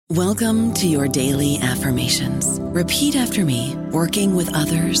Welcome to your daily affirmations. Repeat after me. Working with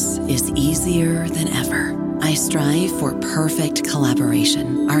others is easier than ever. I strive for perfect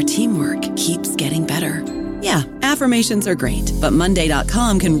collaboration. Our teamwork keeps getting better. Yeah, affirmations are great, but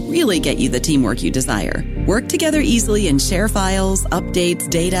Monday.com can really get you the teamwork you desire. Work together easily and share files, updates,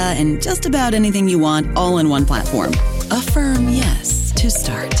 data, and just about anything you want all in one platform. Affirm yes to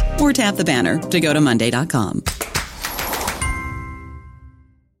start, or tap the banner to go to Monday.com.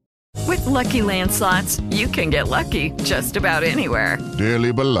 With Lucky Land Slots, you can get lucky just about anywhere.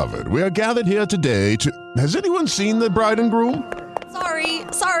 Dearly beloved, we are gathered here today to... Has anyone seen the bride and groom?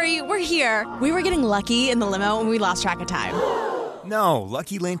 Sorry, we're here. We were getting lucky in the limo and we lost track of time. No,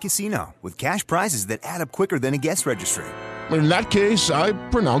 Lucky Land Casino, with cash prizes that add up quicker than a guest registry. In that case, I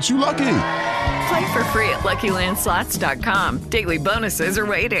pronounce you lucky. Play for free at LuckyLandSlots.com. Daily bonuses are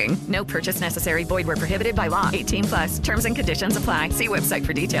waiting. No purchase necessary. Void where prohibited by law. 18+. Terms and conditions apply. See website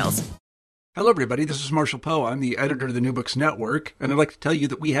for details. Hello, everybody. This is Marshall Poe. I'm the editor of the New Books Network, and I'd like to tell you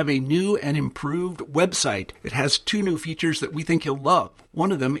that we have a new and improved website. It has 2 new features that we think you'll love.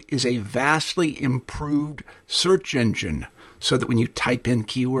 One of them is a vastly improved search engine, so that when you type in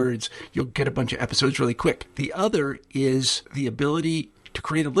keywords, you'll get a bunch of episodes really quick. The other is the ability to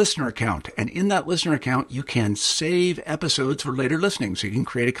create a listener account. And in that listener account, you can save episodes for later listening. So you can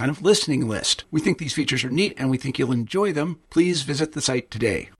create a kind of listening list. We think these features are neat and we think you'll enjoy them. Please visit the site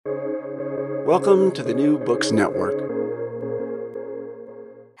today. Welcome to the New Books Network.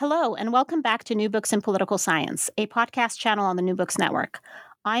 Hello, and welcome back to New Books in Political Science, a podcast channel on the New Books Network.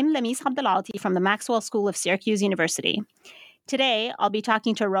 I'm Lemis Abdelalti from the Maxwell School of Syracuse University. Today, I'll be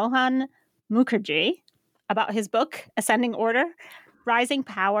talking to Rohan Mukherjee about his book, Ascending Order, Rising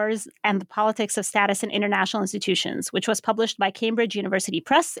Powers and the Politics of Status in International Institutions, which was published by Cambridge University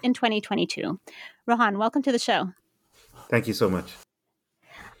Press in 2022. Rohan, welcome to the show. Thank you so much.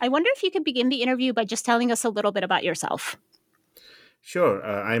 I wonder if you could begin the interview by just telling us a little bit about yourself. Sure.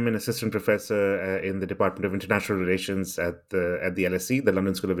 I'm an assistant professor in the Department of International Relations at the LSE, the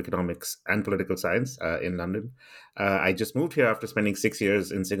London School of Economics and Political Science in London. I just moved here after spending 6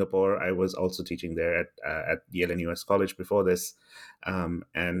 years in Singapore. I was also teaching there at Yale and US College before this.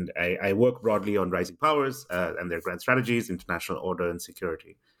 And I work broadly on rising powers and their grand strategies, international order and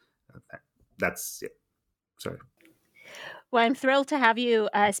security. That's it. Sorry. Well, I'm thrilled to have you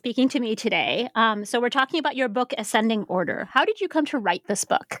speaking to me today. So we're talking about your book, Ascending Order. How did you come to write this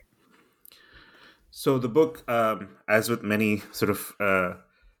book? So the book, as with many sort of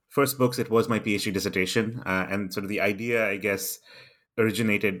first books, it was my PhD dissertation. And sort of the idea, I guess,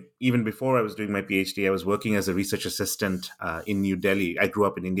 originated even before I was doing my PhD. I was working as a research assistant in New Delhi. I grew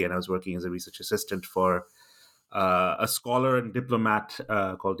up in India and I was working as a research assistant for a scholar and diplomat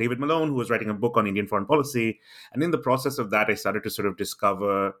called David Malone, who was writing a book on Indian foreign policy. And in the process of that, I started to sort of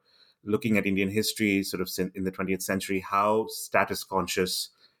discover, looking at Indian history sort of in the 20th century, how status conscious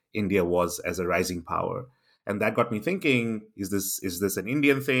India was as a rising power. And that got me thinking, is this an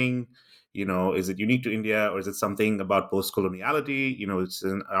Indian thing? You know, is it unique to India, or is it something about post-coloniality? You know, it's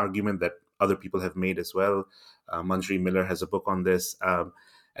an argument that other people have made as well. Manjri Miller has a book on this.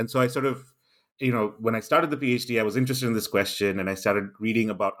 And so I sort of, you know, when I started the PhD, I was interested in this question, and I started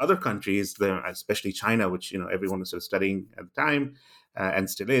reading about other countries, especially China, which, you know, everyone was sort of studying at the time and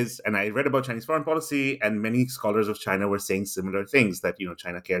still is. And I read about Chinese foreign policy, and many scholars of China were saying similar things, that, you know,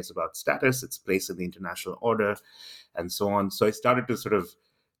 China cares about status, its place in the international order, and so on. So I started to sort of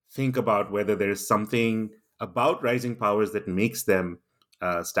think about whether there's something about rising powers that makes them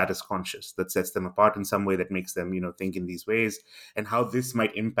status conscious, that sets them apart in some way, that makes them, you know, think in these ways, and how this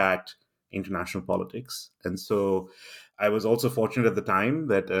might impact international politics. And so I was also fortunate at the time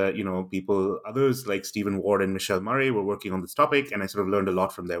that, you know, others like Stephen Ward and Michelle Murray were working on this topic, and I sort of learned a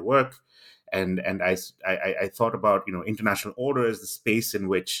lot from their work. And I thought about, you know, international order as the space in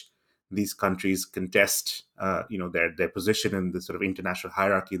which these countries contest, you know, their position in the sort of international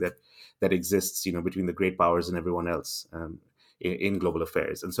hierarchy that exists, you know, between the great powers and everyone else in global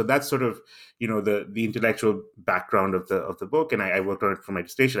affairs. And so that's sort of, you know, the intellectual background of the book. And I worked on it for my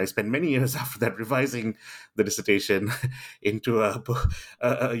dissertation. I spent many years after that revising the dissertation into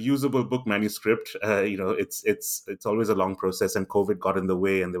a usable book manuscript. You know, it's always a long process, and COVID got in the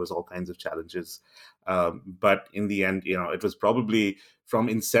way, and there was all kinds of challenges. But in the end, you know, it was probably from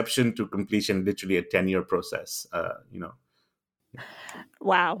inception to completion, literally a 10-year process, you know.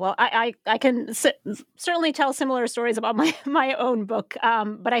 Wow. Well, I can certainly tell similar stories about my own book.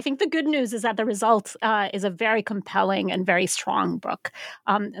 But I think the good news is that the result is a very compelling and very strong book.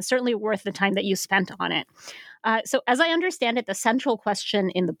 Certainly worth the time that you spent on it. So as I understand it, the central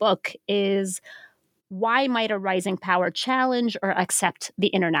question in the book is, why might a rising power challenge or accept the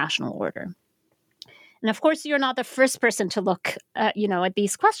international order? And of course, you're not the first person to look, at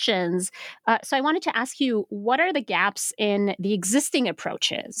these questions. So I wanted to ask you, what are the gaps in the existing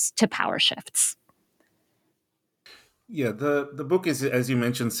approaches to power shifts? Yeah, the book is, as you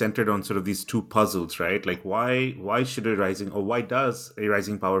mentioned, centered on sort of these two puzzles, right? Like why should why does a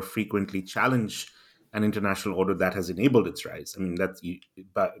rising power frequently challenge an international order that has enabled its rise? I mean,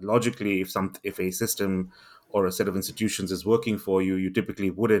 but logically, if a system or a set of institutions is working for you, you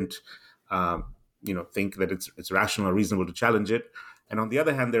typically wouldn't think that it's rational or reasonable to challenge it. And on the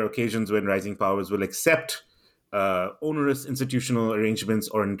other hand, there are occasions when rising powers will accept onerous institutional arrangements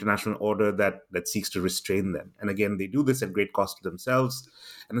or an international order that seeks to restrain them. And again, they do this at great cost to themselves.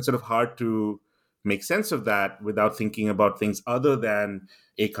 And it's sort of hard to make sense of that without thinking about things other than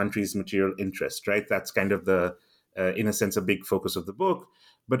a country's material interest, right? That's kind of in a sense, a big focus of the book.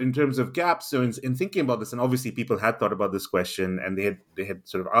 But in terms of gaps, so in thinking about this, and obviously people had thought about this question and they had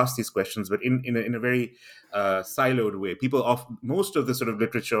sort of asked these questions, but in a very siloed way. Most of the sort of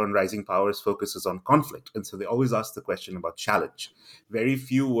literature on rising powers focuses on conflict, and so they always ask the question about challenge. Very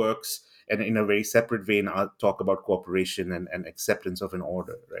few works, and in a very separate vein, talk about cooperation and acceptance of an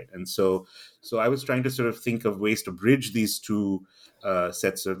order, right? And so I was trying to sort of think of ways to bridge these two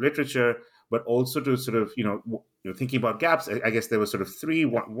sets of literature, but also to sort of, thinking about gaps. I guess there were sort of three.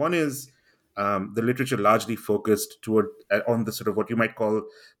 One is the literature largely focused on the sort of what you might call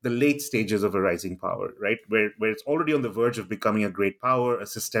the late stages of a rising power, right? Where it's already on the verge of becoming a great power, a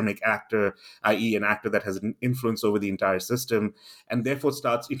systemic actor, i.e. an actor that has an influence over the entire system, and therefore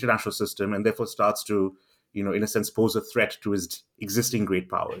starts to, in a sense, pose a threat to its existing great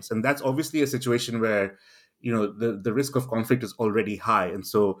powers. And that's obviously a situation where the risk of conflict is already high. And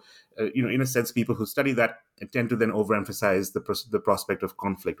so, in a sense, people who study that tend to then overemphasize the prospect of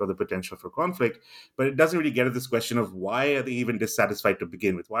conflict or the potential for conflict. But it doesn't really get at this question of why are they even dissatisfied to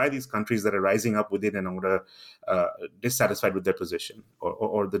begin with? Why are these countries that are rising up within an order dissatisfied with their position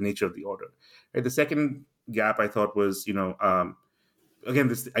or the nature of the order? Right? The second gap I thought was, again,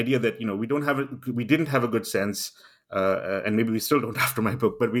 this idea that, we didn't have a good sense and maybe we still don't after my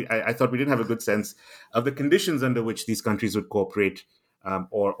book, but I thought we didn't have a good sense of the conditions under which these countries would cooperate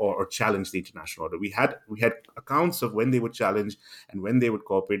or challenge the international order. We had accounts of when they would challenge and when they would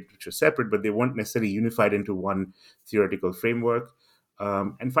cooperate, which were separate, but they weren't necessarily unified into one theoretical framework.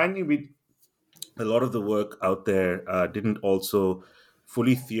 And finally, a lot of the work out there didn't also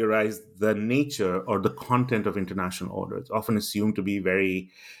fully theorize the nature or the content of international order. It's often assumed to be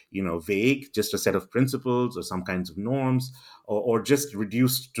very, vague, just a set of principles or some kinds of norms, or just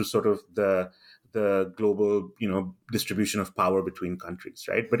reduced to sort of the global, distribution of power between countries,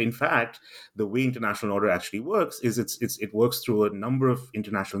 right? But in fact, the way international order actually works is it works through a number of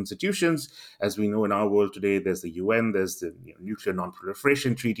international institutions. As we know in our world today, there's the UN, there's the Nuclear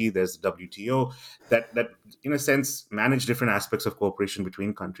Non-Proliferation Treaty, there's the WTO, that in a sense manage different aspects of cooperation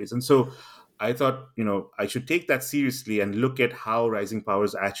between countries. And so I thought, I should take that seriously and look at how rising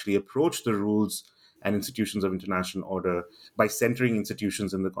powers actually approach the rules and institutions of international order by centering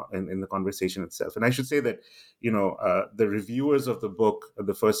institutions in the conversation itself. And I should say that, the reviewers of the book,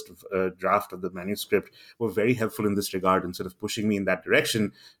 the first draft of the manuscript, were very helpful in this regard and sort of pushing me in that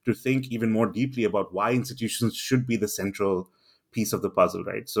direction to think even more deeply about why institutions should be the central piece of the puzzle,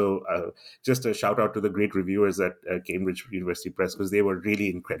 right? So just a shout out to the great reviewers at Cambridge University Press, because they were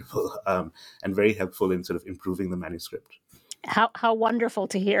really incredible and very helpful in sort of improving the manuscript. How wonderful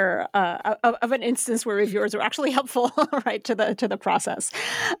to hear of an instance where reviewers were actually helpful, right, to the process.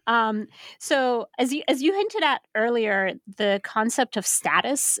 So as you hinted at earlier, the concept of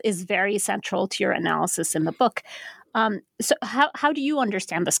status is very central to your analysis in the book. So how do you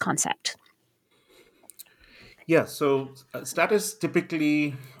understand this concept? Yeah, so status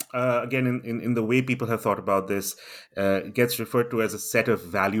typically, again, in the way people have thought about this, gets referred to as a set of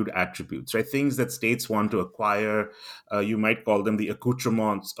valued attributes, right? Things that states want to acquire. You might call them the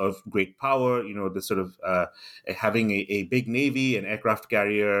accoutrements of great power, the sort of having a big navy, an aircraft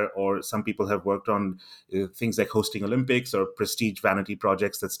carrier, or some people have worked on things like hosting Olympics or prestige vanity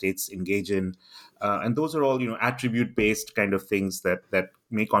projects that states engage in. And those are all, attribute-based kind of things that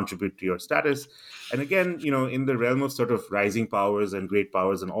may contribute to your status. And again, in the realm of sort of rising powers and great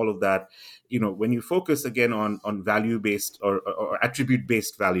powers and all of that, when you focus again on value-based or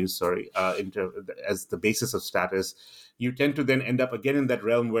attribute-based values, as the basis of status, you tend to then end up again in that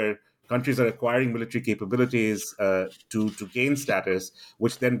realm where countries are acquiring military capabilities to gain status,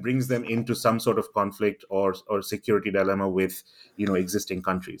 which then brings them into some sort of conflict or security dilemma with existing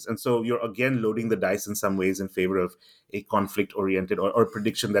countries. And so you're again loading the dice in some ways in favor of a conflict oriented or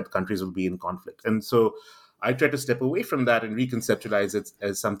prediction that countries will be in conflict. And so I try to step away from that and reconceptualize it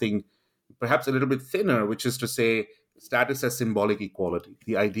as something perhaps a little bit thinner, which is to say status as symbolic equality.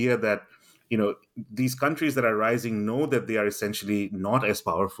 The idea that these countries that are rising know that they are essentially not as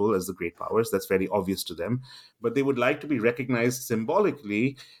powerful as the great powers. That's very obvious to them. But they would like to be recognized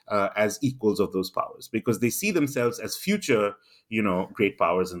symbolically as equals of those powers, because they see themselves as future, great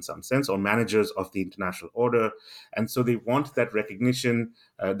powers in some sense, or managers of the international order. And so they want that recognition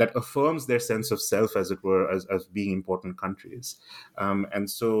that affirms their sense of self, as it were, as being important countries.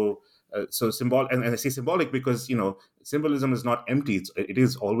 So symbolic, and I say symbolic because symbolism is not empty. It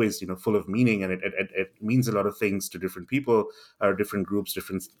is always full of meaning, and it means a lot of things to different people, different groups,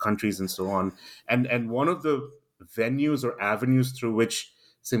 different countries, and so on. And one of the venues or avenues through which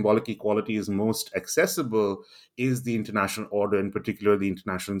symbolic equality is most accessible is the international order, in particular the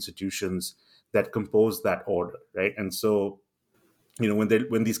international institutions that compose that order, right? And so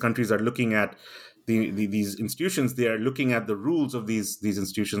when these countries are looking at these institutions, they are looking at the rules of these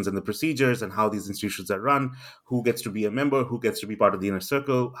institutions and the procedures and how these institutions are run, who gets to be a member, who gets to be part of the inner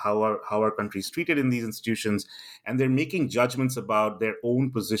circle, how are countries treated in these institutions, and they're making judgments about their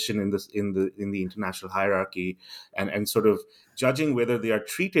own position in the international hierarchy, and sort of judging whether they are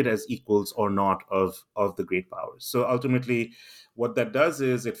treated as equals or not of the great powers. So ultimately, what that does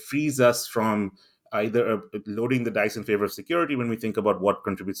is it frees us from either loading the dice in favor of security when we think about what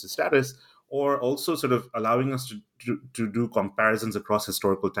contributes to status, or also sort of allowing us to do comparisons across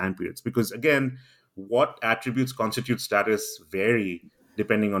historical time periods. Because again, what attributes constitute status vary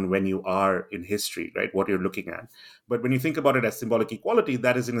depending on when you are in history, right? What you're looking at. But when you think about it as symbolic equality,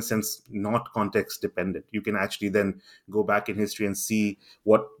 that is in a sense not context dependent. You can actually then go back in history and see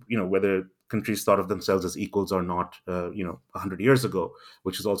what, whether countries thought of themselves as equals or not, 100 years ago,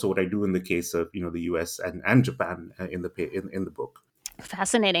 which is also what I do in the case of, the US and Japan in the book.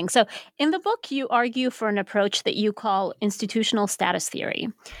 Fascinating. So in the book, you argue for an approach that you call institutional status theory.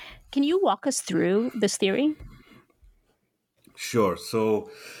 Can you walk us through this theory? Sure.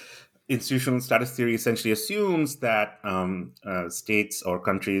 So institutional status theory essentially assumes that states or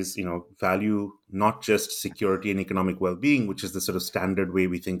countries, value not just security and economic well-being, which is the sort of standard way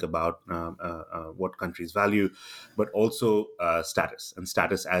we think about what countries value, but also status, and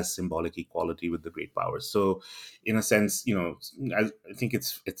status as symbolic equality with the great powers. So, in a sense, I think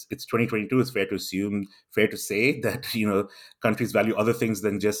it's 2022. It's fair to say that countries value other things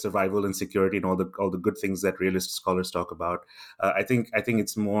than just survival and security and all the good things that realist scholars talk about. I think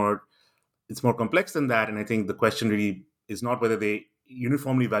it's more complex than that, and I think the question really is not whether they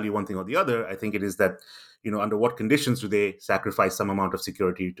uniformly value one thing or the other. I think it is that, under what conditions do they sacrifice some amount of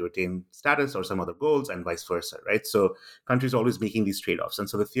security to attain status or some other goals, and vice versa, right? So countries are always making these trade-offs. And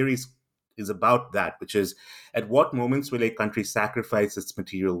so the theory is about that, which is at what moments will a country sacrifice its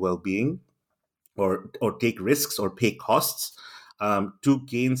material well-being or take risks or pay costs to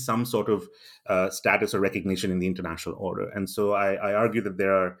gain some sort of status or recognition in the international order. And so I argue that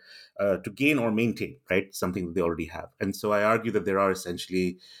there are, to gain or maintain, right, something that they already have. And so I argue that there are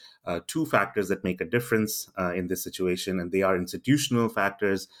essentially two factors that make a difference in this situation, and they are institutional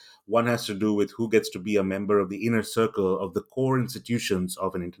factors. One has to do with who gets to be a member of the inner circle of the core institutions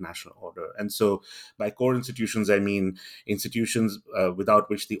of an international order. And so by core institutions, I mean institutions without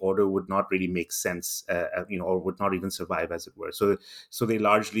which the order would not really make sense, or would not even survive, as it were. So they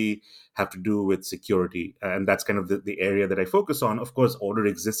largely have to do with security. And that's kind of the area that I focus on. Of course, order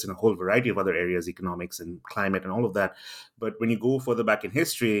exists in a whole variety of other areas, economics and climate and all of that. But when you go further back in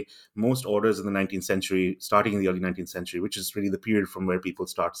history, most orders in the 19th century, starting in the early 19th century, which is really the period from where people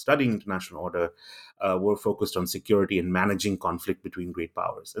start studying international order, were focused on security and managing conflict between great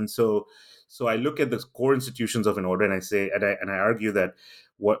powers. And so I look at the core institutions of an order, and I say, and I argue that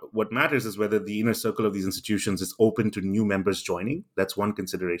what matters is whether the inner circle of these institutions is open to new members joining. That's one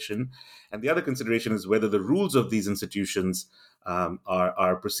consideration. And the other consideration is whether the rules of these institutions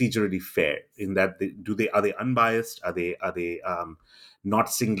are procedurally fair, in that are they unbiased? Are they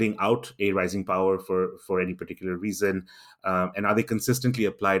not singling out a rising power for any particular reason? And are they consistently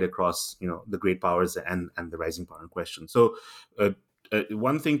applied across, the great powers and the rising power in question? So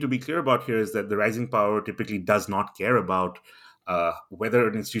one thing to be clear about here is that the rising power typically does not care about whether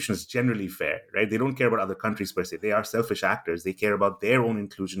an institution is generally fair, right? They don't care about other countries per se. They are selfish actors. They care about their own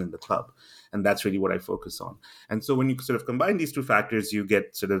inclusion in the club. And that's really what I focus on. And so when you sort of combine these two factors, you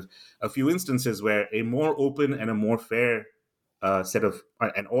get sort of a few instances where a more open and a more fair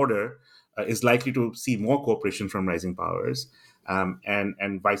an order is likely to see more cooperation from rising powers,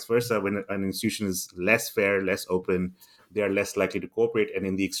 and vice versa. When an institution is less fair, less open, they are less likely to cooperate, and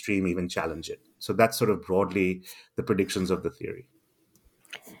in the extreme, even challenge it. So that's sort of broadly the predictions of the theory.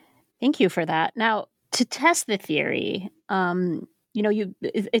 Thank you for that. Now, to test the theory,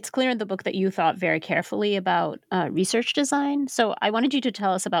 it's clear in the book that you thought very carefully about research design. So I wanted you to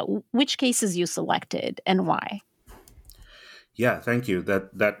tell us about which cases you selected and why. Yeah, thank you.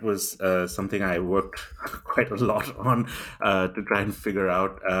 That was something I worked quite a lot on to try and figure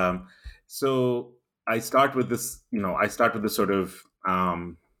out. So I start with this. I start with this sort of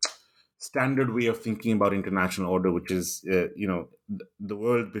standard way of thinking about international order, which is, the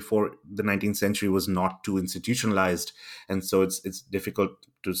world before the 19th century was not too institutionalized, and so it's difficult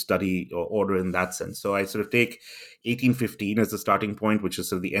to study order in that sense. So I sort of take 1815 as the starting point, which is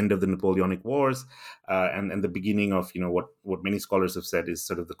sort of the end of the Napoleonic Wars, and the beginning of what many scholars have said is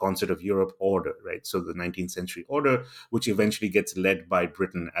sort of the Concert of Europe order, right? So the 19th century order, which eventually gets led by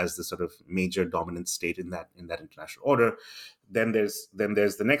Britain as the sort of major dominant state in that international order. Then there's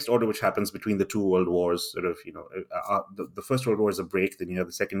the next order, which happens between the two world wars. Sort of, the First World War is a break. Then you have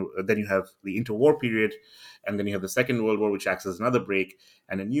the second. Then you have the interwar period, and then you have the Second World War, which acts as another break,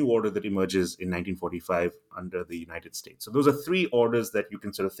 and a new order that emerges in 1945 under the United States. So those are three orders that you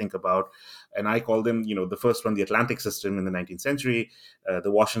can sort of think about, and I call them, the first one, the Atlantic system in the 19th century, the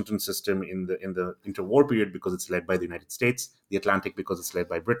Washington system in the interwar period because it's led by the United States, the Atlantic because it's led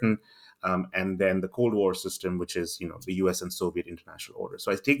by Britain. And then the Cold War system, which is the U.S. and Soviet international order.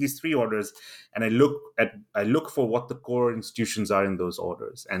 So I take these three orders and I look for what the core institutions are in those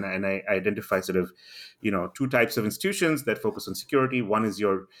orders, and I identify sort of two types of institutions that focus on security. One is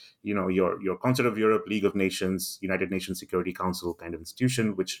your Concert of Europe, League of Nations, United Nations Security Council kind of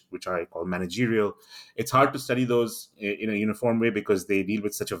institution, which I call managerial. It's hard to study those in a uniform way because they deal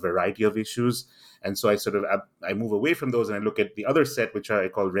with such a variety of issues. And so I move away from those and I look at the other set, which I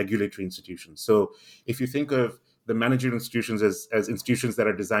call regulatory institutions. So if you think of the managerial institutions as institutions that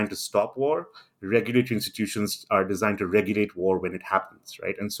are designed to stop war, regulatory institutions are designed to regulate war when it happens,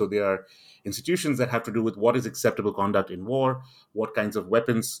 right? And so they are institutions that have to do with what is acceptable conduct in war, what kinds of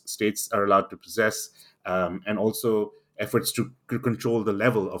weapons states are allowed to possess, and also efforts to control the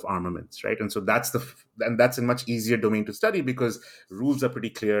level of armaments, right? And so that's a much easier domain to study because rules are pretty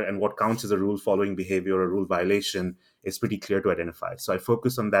clear, and what counts as a rule following behavior or a rule violation is pretty clear to identify. So I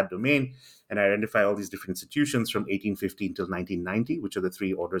focus on that domain and I identify all these different institutions from 1815 till 1990, which are the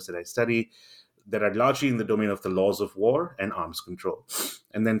three orders that I study, that are largely in the domain of the laws of war and arms control.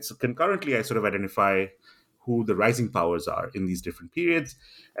 And then concurrently, I sort of identify who the rising powers are in these different periods.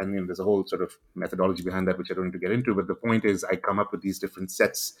 And there's a whole sort of methodology behind that, which I don't need to get into. But the point is, I come up with these different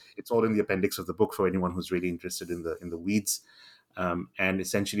sets. It's all in the appendix of the book for anyone who's really interested in the weeds. And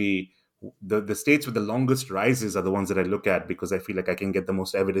essentially, the states with the longest rises are the ones that I look at because I feel like I can get the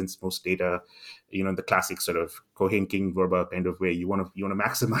most evidence, most data, the classic sort of Cohen-King-Verba kind of way. You want to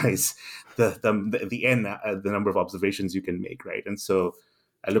maximize the N, the number of observations you can make, right? And so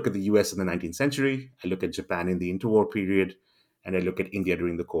I look at the US in the 19th century, I look at Japan in the interwar period, and I look at India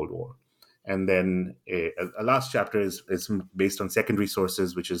during the Cold War. And then a last chapter is based on secondary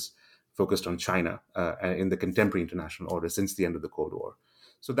sources, which is focused on China in the contemporary international order since the end of the Cold War.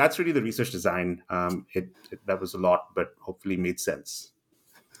 So that's really the research design. That was a lot, but hopefully made sense.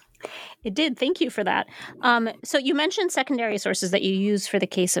 It did. Thank you for that. So you mentioned secondary sources that you use for the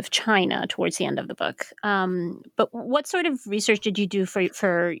case of China towards the end of the book. But what sort of research did you do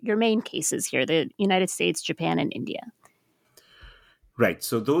for your main cases here, the United States, Japan, and India? Right.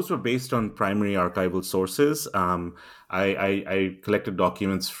 So those were based on primary archival sources. I collected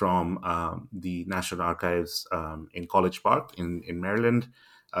documents from the National Archives in College Park in Maryland,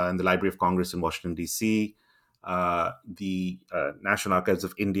 in the Library of Congress in Washington, D.C., the National Archives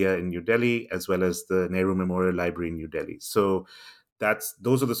of India in New Delhi, as well as the Nehru Memorial Library in New Delhi. So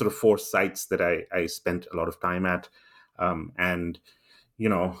those are the sort of four sites that I spent a lot of time at. And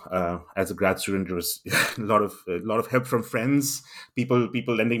as a grad student, it was a lot of help from friends, people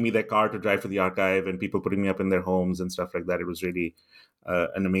lending me their car to drive to the archive, and people putting me up in their homes and stuff like that. It was really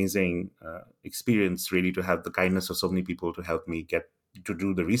an amazing experience, really, to have the kindness of so many people to help me get to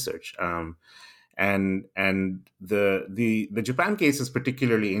do the research. And the Japan case is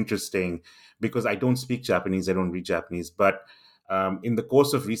particularly interesting because I don't speak Japanese, I don't read Japanese, but in the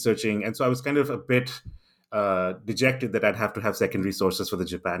course of researching, and so I was kind of a bit dejected that I'd have to have secondary sources for the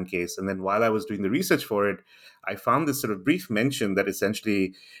Japan case. And then while I was doing the research for it, I found this sort of brief mention that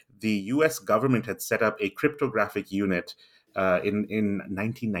essentially the US government had set up a cryptographic unit in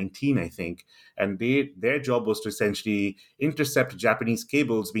 1919, I think, and their job was to essentially intercept Japanese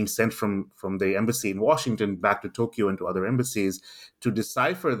cables being sent from the embassy in Washington back to Tokyo and to other embassies, to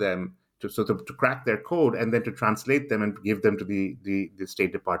decipher them, to crack their code, and then to translate them and give them to the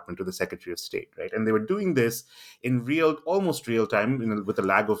State Department, to the Secretary of State, right? And they were doing this in almost real time, with a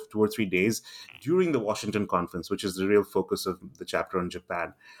lag of 2 or 3 days during the Washington Conference, which is the real focus of the chapter on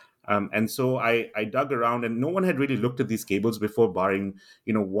Japan. And so I dug around, and no one had really looked at these cables before, barring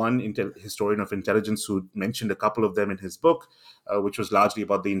one historian of intelligence who mentioned a couple of them in his book, which was largely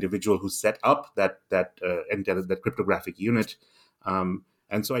about the individual who set up that cryptographic unit.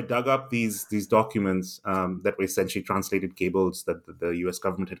 And so I dug up these documents that were essentially translated cables that the U.S.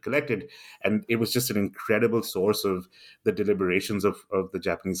 government had collected, and it was just an incredible source of the deliberations of the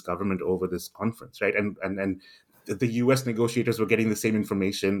Japanese government over this conference, right? And the U.S. negotiators were getting the same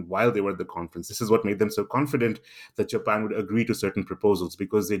information while they were at the conference. This is what made them so confident that Japan would agree to certain proposals,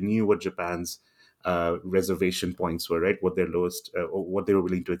 because they knew what Japan's reservation points were, right? What their lowest, or what they were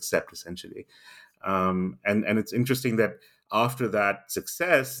willing to accept, essentially. And it's interesting that after that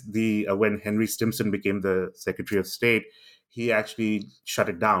success, when Henry Stimson became the Secretary of State, he actually shut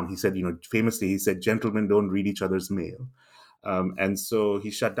it down. He said, famously, he said, "Gentlemen don't read each other's mail." And so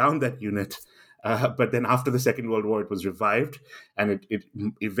he shut down that unit. But then after the Second World War, it was revived, and it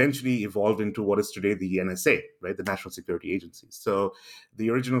eventually evolved into what is today the NSA, right, the National Security Agency. So the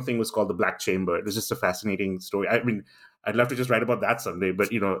original thing was called the Black Chamber. It was just a fascinating story. I mean, I'd love to just write about that someday, but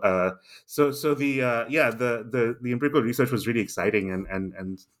so the empirical research was really exciting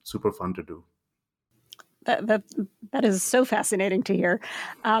and super fun to do. That is so fascinating to hear.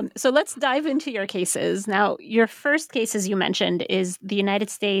 So let's dive into your cases. Now, your first case, as you mentioned, is the United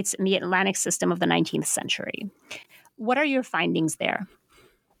States and the Atlantic system of the 19th century. What are your findings there?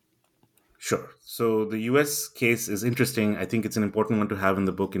 Sure. So the U.S. case is interesting. I think it's an important one to have in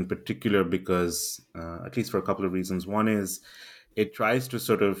the book in particular because, at least for a couple of reasons. One is it tries to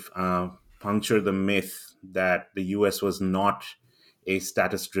sort of puncture the myth that the U.S. was not a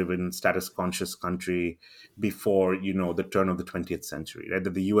status-driven, status-conscious country before, the turn of the 20th century, right?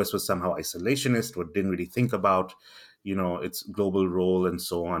 That the U.S. was somehow isolationist, or didn't really think about, its global role and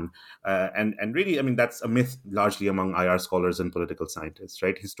so on. And really, I mean, that's a myth largely among IR scholars and political scientists,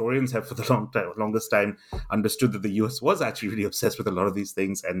 right? Historians have for the longest time understood that the U.S. was actually really obsessed with a lot of these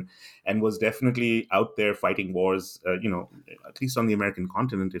things and was definitely out there fighting wars, at least on the American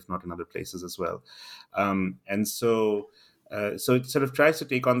continent, if not in other places as well. So it sort of tries to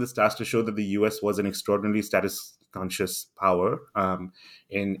take on this task to show that the U.S. was an extraordinarily status-conscious power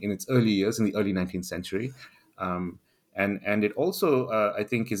in its early years, in the early 19th century. And it also, I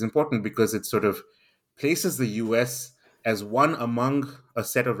think, is important because it sort of places the U.S. as one among a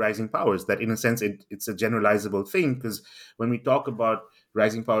set of rising powers, that in a sense it's a generalizable thing, because when we talk about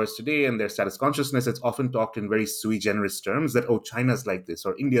rising powers today and their status consciousness, it's often talked in very sui generis terms that, China's like this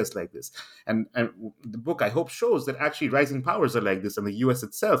or India's like this. And the book, I hope, shows that actually rising powers are like this, and the US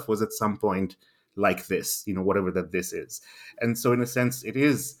itself was at some point like this, whatever that this is. And so in a sense, it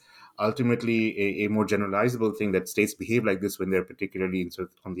is ultimately a more generalizable thing that states behave like this when they're particularly sort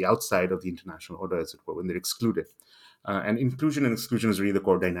of on the outside of the international order, as it were, when they're excluded. And inclusion and exclusion is really the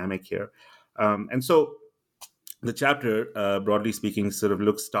core dynamic here. And so the chapter, broadly speaking, sort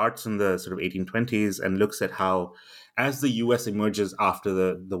of starts in the sort of 1820s and looks at how, as the U.S. emerges after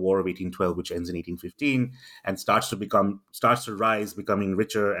the War of 1812, which ends in 1815, and starts to rise, becoming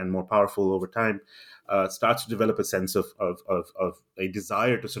richer and more powerful over time, starts to develop a sense of a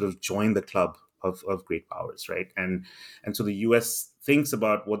desire to sort of join the club of great powers, right? And so the U.S. thinks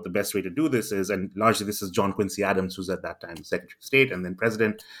about what the best way to do this is, and largely this is John Quincy Adams, who's at that time Secretary of State and then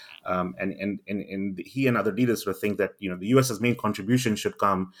President, and he and other leaders sort of think that the U.S.'s main contribution should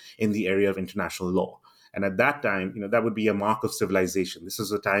come in the area of international law. And at that time, that would be a mark of civilization. This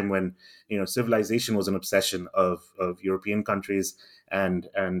is a time when, civilization was an obsession of European countries and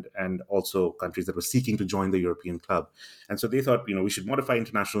also countries that were seeking to join the European club. And so they thought, we should modify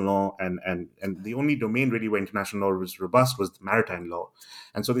international law. And the only domain really where international law was robust was maritime law.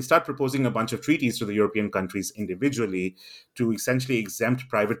 And so they start proposing a bunch of treaties to the European countries individually to essentially exempt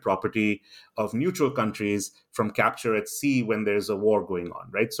private property of neutral countries from capture at sea when there's a war going on,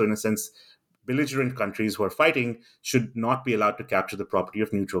 right? So in a sense, belligerent countries who are fighting should not be allowed to capture the property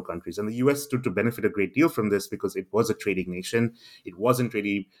of neutral countries. And the U.S. stood to benefit a great deal from this because it was a trading nation. It wasn't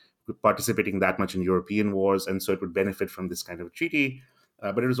really participating that much in European wars, and so it would benefit from this kind of a treaty.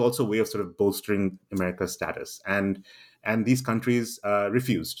 But it was also a way of sort of bolstering America's status. And these countries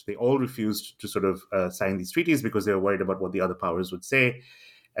refused. They all refused to sort of sign these treaties because they were worried about what the other powers would say.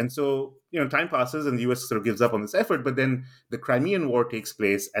 And so, time passes and the US sort of gives up on this effort, but then the Crimean War takes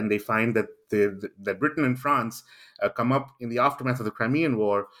place and they find that that Britain and France come up in the aftermath of the Crimean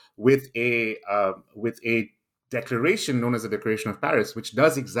War with a declaration known as the Declaration of Paris, which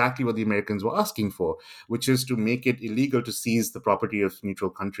does exactly what the Americans were asking for, which is to make it illegal to seize the property of neutral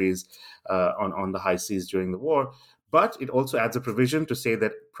countries on the high seas during the war. But it also adds a provision to say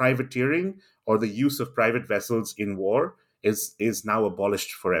that privateering or the use of private vessels in war is now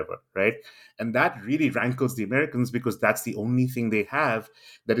abolished forever, right? And that really rankles the Americans because that's the only thing they have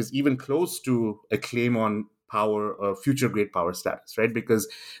that is even close to a claim on power or future great power status, right? Because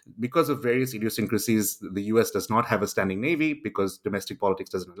of various idiosyncrasies, the US does not have a standing navy because domestic politics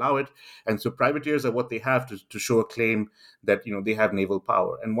doesn't allow it. And so privateers are what they have to show a claim that, they have naval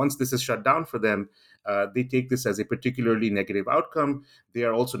power. And once this is shut down for them, they take this as a particularly negative outcome. They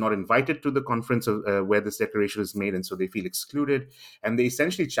are also not invited to the conference where this declaration is made, and so they feel excluded. And they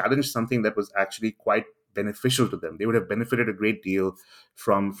essentially challenge something that was actually quite beneficial to them. They would have benefited a great deal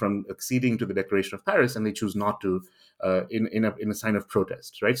from acceding to the Declaration of Paris, and they choose not to in a sign of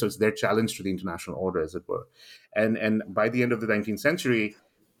protest, right? So it's their challenge to the international order, as it were. And by the end of the 19th century,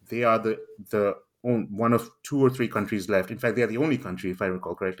 they are the one of 2 or 3 countries left. In fact, they are the only country, if I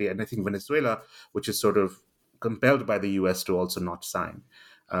recall correctly, and I think Venezuela, which is sort of compelled by the US to also not sign.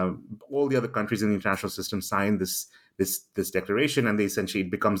 All the other countries in the international system sign this declaration, and it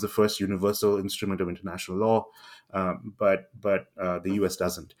becomes the first universal instrument of international law. But the US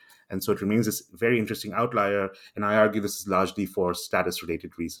doesn't, and so it remains this very interesting outlier. And I argue this is largely for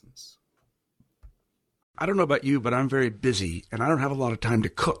status-related reasons. I don't know about you, but I'm very busy and I don't have a lot of time to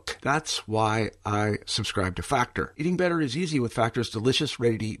cook. That's why I subscribe to Factor. Eating better is easy with Factor's delicious,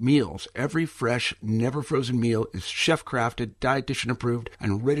 ready-to-eat meals. Every fresh, never frozen meal is chef-crafted, dietitian approved,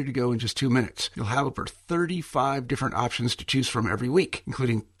 and ready to go in just 2 minutes. You'll have over 35 different options to choose from every week,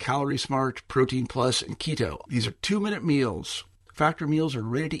 including Calorie Smart, Protein Plus, and Keto. These are 2-minute meals. Factor meals are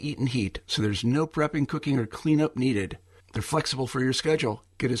ready to eat and heat, so there's no prepping, cooking, or cleanup needed. They're flexible for your schedule.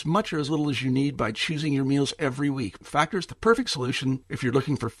 Get as much or as little as you need by choosing your meals every week. Factor is the perfect solution if you're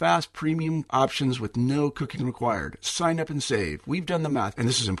looking for fast, premium options with no cooking required. Sign up and save. We've done the math, and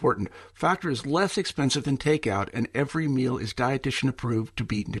this is important. Factor is less expensive than takeout, and every meal is dietitian approved to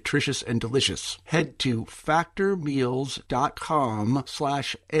be nutritious and delicious. Head to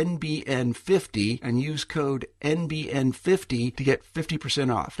factormeals.com/NBN50 and use code NBN50 to get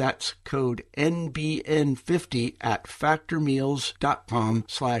 50% off. That's code NBN50 at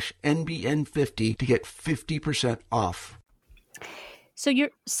factormeals.com/NBN50 to get 50% off. So your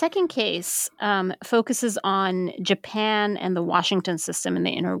second case focuses on Japan and the Washington system in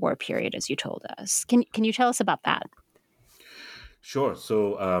the interwar period, as you told us. Can you tell us about that? Sure.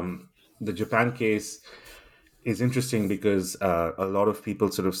 So the Japan case is interesting because a lot of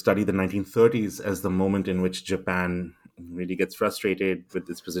people sort of study the 1930s as the moment in which Japan really gets frustrated with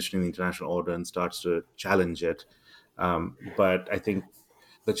its position in the international order and starts to challenge it. But I think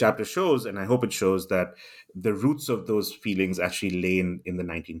the chapter shows, and I hope it shows, that the roots of those feelings actually lay in the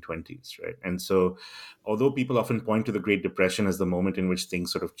 1920s, right? And so although people often point to the Great Depression as the moment in which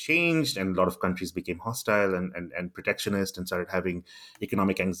things sort of changed and a lot of countries became hostile and protectionist and started having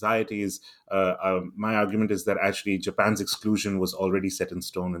economic anxieties, my argument is that actually Japan's exclusion was already set in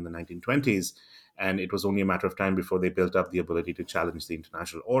stone in the 1920s. And it was only a matter of time before they built up the ability to challenge the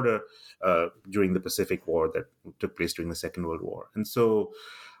international order during the Pacific War that took place during the Second World War. And so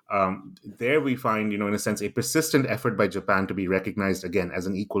there we find, in a sense, a persistent effort by Japan to be recognized again as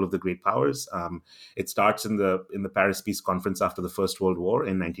an equal of the great powers. It starts in the Paris Peace Conference after the First World War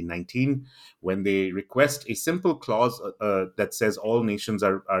in 1919, when they request a simple clause that says all nations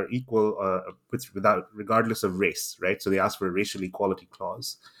are equal regardless of race, right? So they ask for a racial equality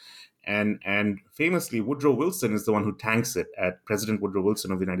clause. And famously, Woodrow Wilson is the one who tanks it. President Woodrow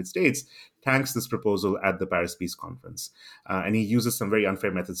Wilson of the United States tanks this proposal at the Paris Peace Conference. And he uses some very unfair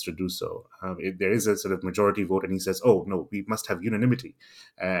methods to do so. There is a sort of majority vote, and he says, oh, no, we must have unanimity.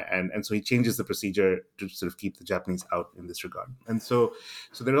 And so he changes the procedure to sort of keep the Japanese out in this regard. And so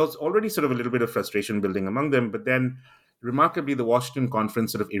there's already sort of a little bit of frustration building among them, but then remarkably, the Washington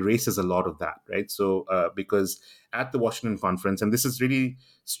Conference sort of erases a lot of that, right? So because at the Washington Conference, and this is really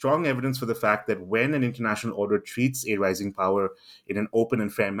strong evidence for the fact that when an international order treats a rising power in an open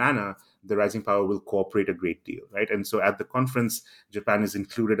and fair manner, the rising power will cooperate a great deal, right? And so at the conference, Japan is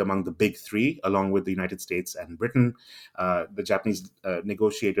included among the big three, along with the United States and Britain. The Japanese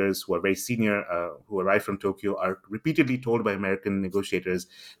negotiators, who are very senior, who arrive from Tokyo, are repeatedly told by American negotiators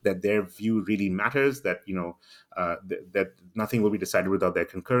that their view really matters, that, that nothing will be decided without their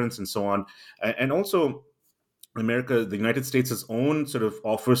concurrence and so on. And also, the United States' own sort of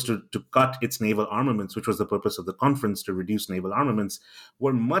offers to cut its naval armaments, which was the purpose of the conference, to reduce naval armaments,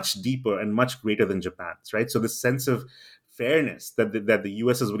 were much deeper and much greater than Japan's, right? So this sense of fairness that the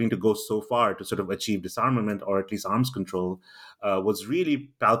U.S. is willing to go so far to sort of achieve disarmament or at least arms control was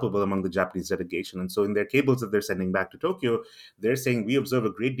really palpable among the Japanese delegation. And so in their cables that they're sending back to Tokyo, they're saying we observe a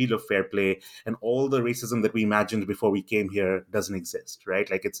great deal of fair play, and all the racism that we imagined before we came here doesn't exist,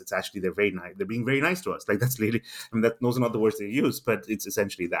 right? Like it's actually they're very nice. They're being very nice to us. Like that's really, I mean, those are not the words they use, but it's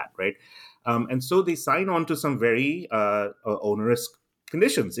essentially that, right? And so they sign on to some very onerous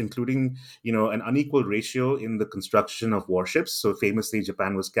conditions, including, an unequal ratio in the construction of warships. So famously,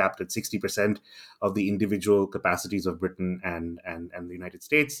 Japan was capped at 60% of the individual capacities of Britain and the United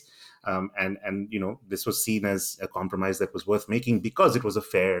States. This was seen as a compromise that was worth making because it was a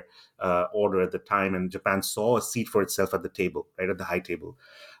fair order at the time, and Japan saw a seat for itself at the table, right, at the high table.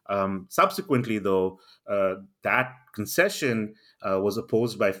 Subsequently, though, that concession was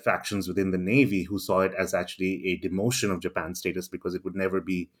opposed by factions within the Navy who saw it as actually a demotion of Japan's status because it would never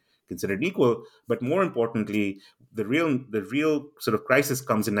be considered equal. But more importantly, the real sort of crisis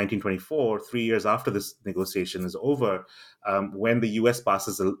comes in 1924, 3 years after this negotiation is over, when the U.S.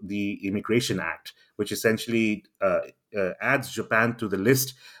 passes the Immigration Act, which essentially adds Japan to the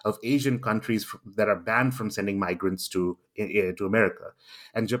list of Asian countries that are banned from sending migrants to America.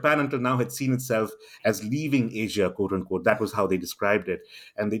 And Japan until now had seen itself as leaving Asia, quote unquote. That was how they described it.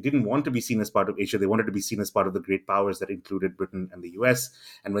 And they didn't want to be seen as part of Asia. They wanted to be seen as part of the great powers that included Britain and the US.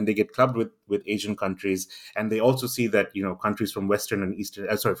 And when they get clubbed with Asian countries, and they also see that, countries from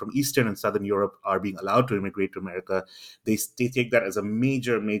from Eastern and Southern Europe are being allowed to immigrate to America, they take that as a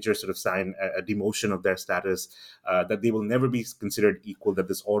major sort of sign, a demotion of their status, that they will never be considered equal, that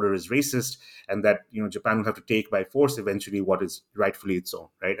this order is racist, and that, Japan will have to take by force eventually what is rightfully its own,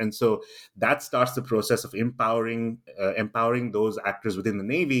 right? And so that starts the process of empowering those actors within the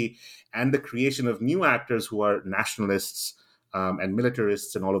Navy and the creation of new actors who are nationalists and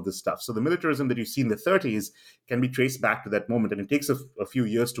militarists and all of this stuff. So the militarism that you see in the 30s can be traced back to that moment, and it takes a few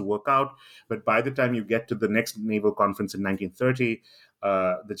years to work out. But by the time you get to the next naval conference in 1930,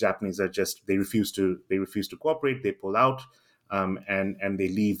 the Japanese they refuse to cooperate. They pull out. And they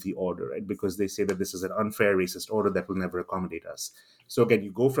leave the order, right? Because they say that this is an unfair racist order that will never accommodate us. So again,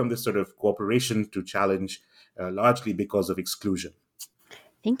 you go from this sort of cooperation to challenge, largely because of exclusion.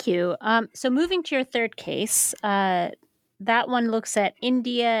 Thank you. So moving to your third case, that one looks at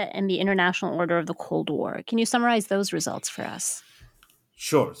India and the International Order of the Cold War. Can you summarize those results for us?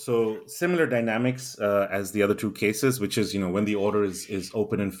 Sure. So similar dynamics as the other two cases, which is, when the order is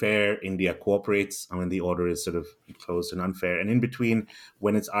open and fair, India cooperates, and when the order is sort of closed and unfair. And in between,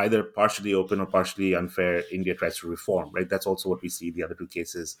 when it's either partially open or partially unfair, India tries to reform, right? That's also what we see in the other two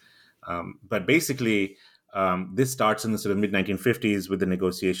cases. But basically, this starts in the sort of mid-1950s with the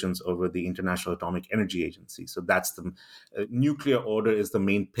negotiations over the International Atomic Energy Agency. So that's the nuclear order is the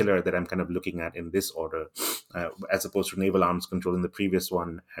main pillar that I'm kind of looking at in this order, as opposed to naval arms control in the previous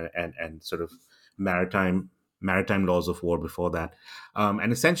one and sort of maritime laws of war before that.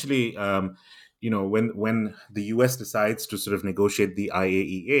 And essentially, when the U.S. decides to sort of negotiate the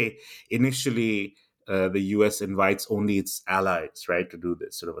IAEA, initially the U.S. invites only its allies, right, to do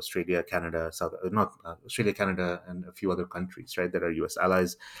this, sort of Australia, Canada, Canada, and a few other countries, right, that are U.S.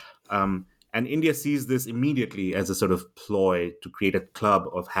 allies. And India sees this immediately as a sort of ploy to create a club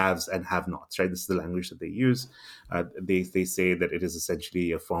of haves and have-nots, right? This is the language that they use. They say that it is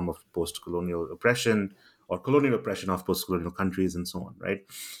essentially a form of post-colonial oppression or colonial oppression of post-colonial countries and so on, right?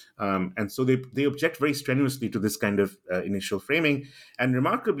 And so they object very strenuously to this kind of initial framing. And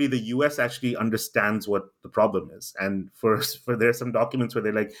remarkably, the U.S. actually understands what the problem is. And for there are some documents where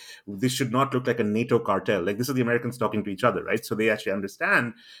they're like, this should not look like a NATO cartel. Like, this is the Americans talking to each other, right? So they actually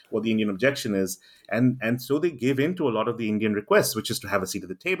understand what the Indian objection is. And so they give in to a lot of the Indian requests, which is to have a seat at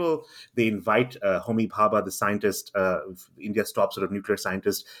the table. They invite Homi Bhabha, the scientist, India's top sort of nuclear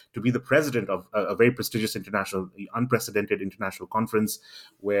scientist, to be the president of a very prestigious unprecedented international conference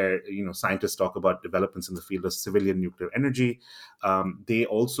where scientists talk about developments in the field of civilian nuclear energy. They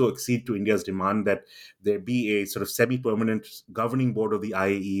also accede to India's demand that there be a sort of semi-permanent governing board of the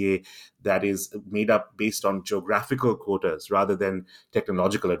IAEA that is made up based on geographical quotas rather than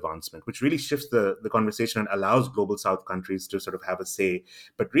technological advancement, which really shifts the conversation and allows global South countries to sort of have a say.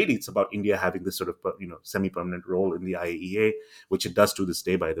 But really, it's about India having this sort of semi-permanent role in the IAEA, which it does to this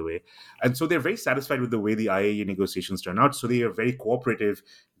day, by the way. And so they're very satisfied with the way the IAEA negotiations turn out. So they are very cooperative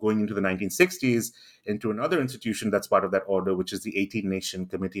going into the 1960s into another institution that's part of that order, which is the 18-Nation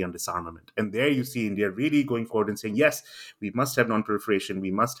Committee on Disarmament. And there you see India really going forward and saying, yes, we must have non-proliferation,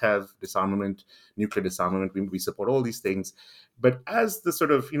 we must have disarmament, nuclear disarmament, we support all these things. But as the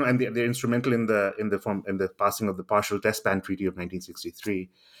sort of, and they're instrumental in the passing of the Partial Test Ban Treaty of 1963.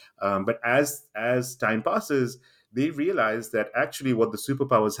 But as time passes, they realize that actually what the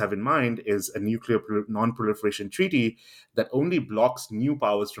superpowers have in mind is a nuclear non-proliferation treaty that only blocks new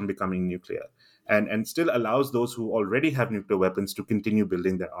powers from becoming nuclear and still allows those who already have nuclear weapons to continue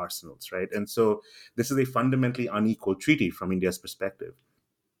building their arsenals, right? And so this is a fundamentally unequal treaty from India's perspective.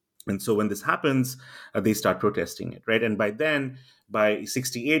 And so when this happens, they start protesting it, right? And by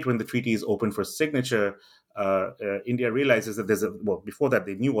 1968, when the treaty is open for signature, India realizes that before that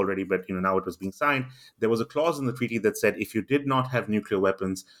they knew already, but now it was being signed. There was a clause in the treaty that said if you did not have nuclear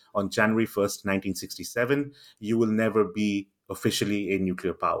weapons on January 1st, 1967, you will never be officially a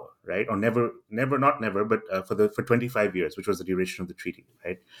nuclear power, right? Or for 25 years, which was the duration of the treaty,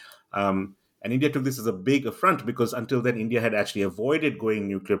 right? And India took this as a big affront because until then, India had actually avoided going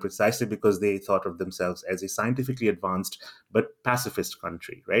nuclear precisely because they thought of themselves as a scientifically advanced but pacifist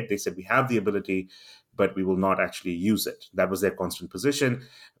country, right? They said we have the ability, but we will not actually use it. That was their constant position.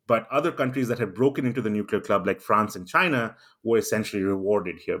 But other countries that had broken into the nuclear club, like France and China, were essentially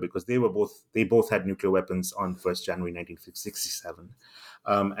rewarded here because they both had nuclear weapons on 1st January 1967.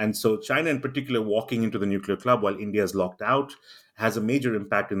 And so China in particular walking into the nuclear club while India is locked out has a major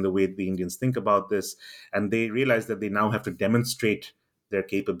impact in the way the Indians think about this. And they realize that they now have to demonstrate their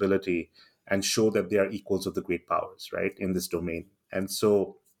capability and show that they are equals of the great powers, right, in this domain. And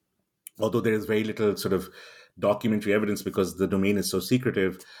so although there is very little sort of documentary evidence because the domain is so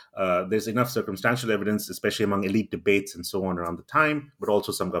secretive, there's enough circumstantial evidence, especially among elite debates and so on around the time, but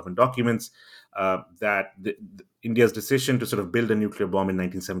also some government documents, that India's decision to sort of build a nuclear bomb in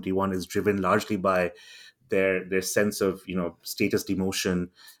 1971 is driven largely by their sense of status demotion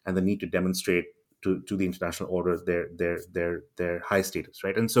and the need to demonstrate to the international order their high status,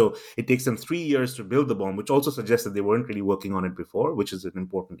 right? And so it takes them 3 years to build the bomb, which also suggests that they weren't really working on it before, which is an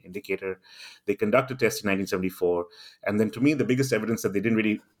important indicator. They conduct a test in 1974, and then to me the biggest evidence that they didn't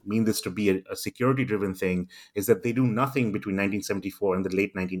really mean this to be a security-driven thing is that they do nothing between 1974 and the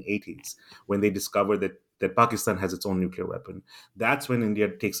late 1980s when they discover that Pakistan has its own nuclear weapon. That's when India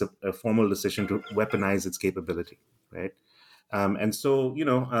takes a formal decision to weaponize its capability, right? And so,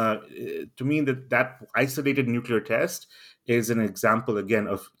 to me, that isolated nuclear test is an example, again,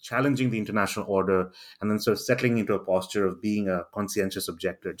 of challenging the international order and then sort of settling into a posture of being a conscientious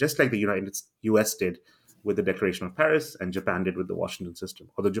objector, just like the U.S. did with the Declaration of Paris and Japan did with the Washington system,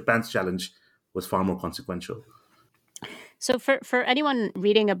 although Japan's challenge was far more consequential. So for anyone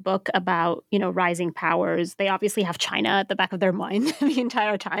reading a book about, rising powers, they obviously have China at the back of their mind the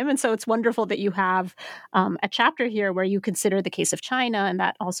entire time. And so it's wonderful that you have a chapter here where you consider the case of China. And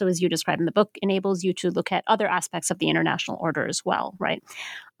that also, as you describe in the book, enables you to look at other aspects of the international order as well, right?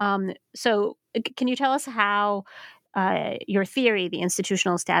 So can you tell us how your theory, the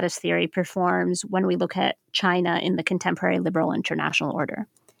institutional status theory, performs when we look at China in the contemporary liberal international order?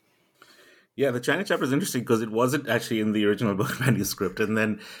 Yeah, the China chapter is interesting because it wasn't actually in the original book manuscript. And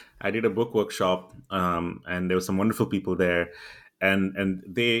then I did a book workshop and there were some wonderful people there. And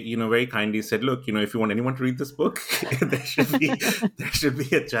they, very kindly said, look, if you want anyone to read this book, there should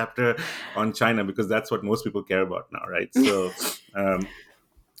be a chapter on China because that's what most people care about now, right? So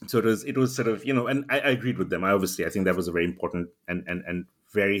so it was sort of, and I agreed with them. I think that was a very important and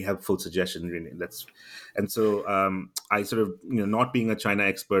very helpful suggestion, really. And so I sort of, not being a China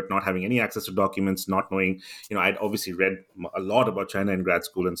expert, not having any access to documents, not knowing, I'd obviously read a lot about China in grad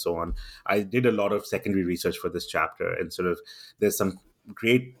school and so on. I did a lot of secondary research for this chapter, and sort of there's some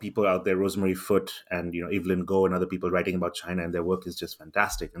great people out there, Rosemary Foote and Evelyn Goh and other people writing about China, and their work is just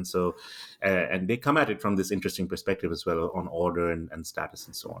fantastic. And so, and they come at it from this interesting perspective as well on order and status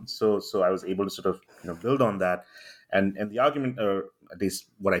and so on. So I was able to sort of build on that, and the argument, or at least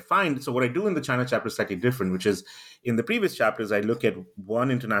what I find. So what I do in the China chapter is slightly different, which is in the previous chapters I look at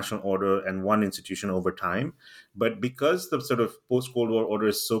one international order and one institution over time, but because the sort of post-Cold War order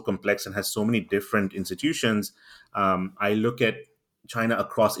is so complex and has so many different institutions, I look at China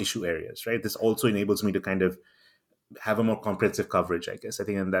across issue areas, right? This also enables me to kind of have a more comprehensive coverage, I guess. I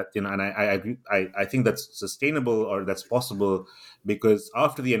think, and that, and I agree. I think that's sustainable, or that's possible, because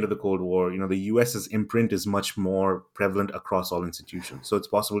after the end of the Cold War, the US's imprint is much more prevalent across all institutions. So it's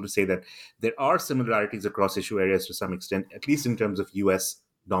possible to say that there are similarities across issue areas to some extent, at least in terms of US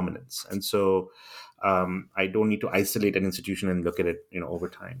dominance. And so I don't need to isolate an institution and look at it, over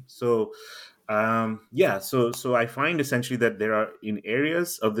time. So So I find essentially that there are in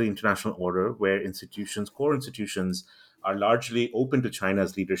areas of the international order where core institutions, are largely open to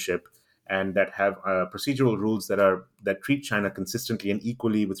China's leadership and that have procedural rules that treat China consistently and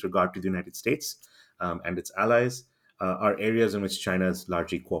equally with regard to the United States and its allies. Are areas in which China is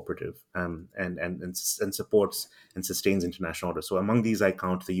largely cooperative and supports and sustains international order. So among these, I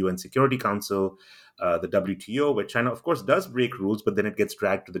count the UN Security Council, the WTO, where China, of course, does break rules, but then it gets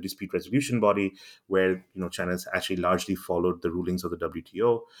dragged to the dispute resolution body, where China has actually largely followed the rulings of the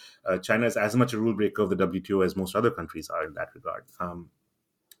WTO. China is as much a rule breaker of the WTO as most other countries are in that regard.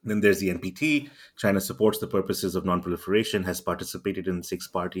 Then there's the NPT. China supports the purposes of nonproliferation, has participated in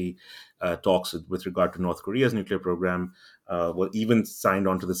six-party talks with regard to North Korea's nuclear program, even signed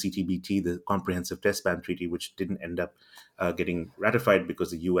on to the CTBT, the Comprehensive Test Ban Treaty, which didn't end up getting ratified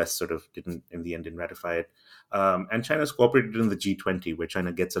because the US sort of didn't ratify it. And China's cooperated in the G20, where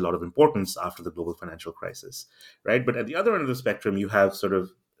China gets a lot of importance after the global financial crisis, right? But at the other end of the spectrum, you have sort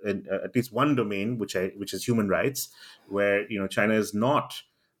of at least one domain, which is human rights, where China is not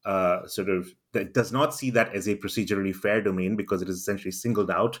that does not see that as a procedurally fair domain because it is essentially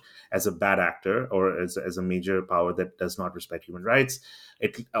singled out as a bad actor or as a major power that does not respect human rights.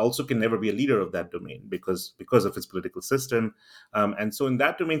 It also can never be a leader of that domain because of its political system. And so in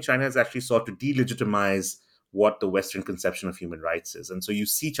that domain, China has actually sought to delegitimize what the Western conception of human rights is. And so you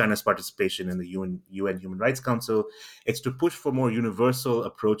see China's participation in the UN Human Rights Council. It's to push for more universal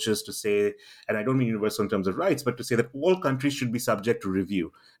approaches to say, and I don't mean universal in terms of rights, but to say that all countries should be subject to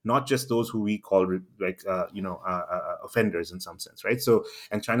review, not just those who we call offenders in some sense, right? So,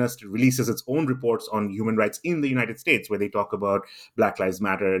 and China releases its own reports on human rights in the United States, where they talk about Black Lives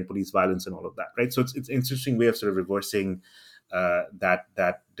Matter and police violence and all of that, right? So it's an interesting way of sort of reversing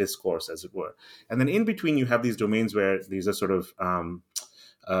that discourse, as it were. And then in between, you have these domains where these are sort of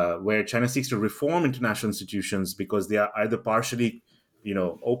where China seeks to reform international institutions because they are either partially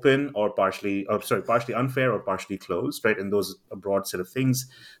open or partially unfair or partially closed, right? And those a broad set of things.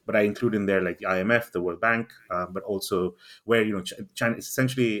 But I include in there like the IMF, the World Bank, but also where China is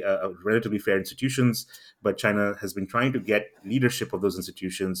essentially relatively fair institutions, but China has been trying to get leadership of those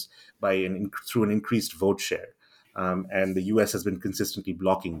institutions through an increased vote share. And the US has been consistently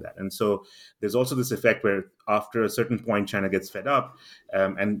blocking that. And so there's also this effect where after a certain point, China gets fed up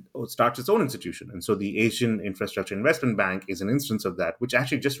and starts its own institution. And so the Asian Infrastructure Investment Bank is an instance of that, which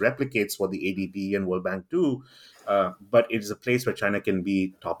actually just replicates what the ADB and World Bank do. But it is a place where China can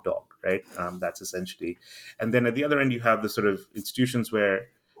be top dog, right? That's essentially. And then at the other end, you have the sort of institutions where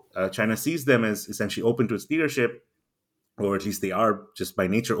China sees them as essentially open to its leadership, or at least they are just by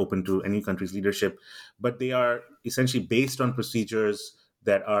nature open to any country's leadership, but they are essentially based on procedures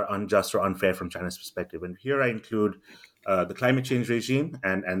that are unjust or unfair from China's perspective. And here I include the climate change regime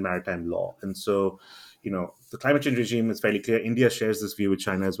and maritime law. And so, the climate change regime is fairly clear. India shares this view with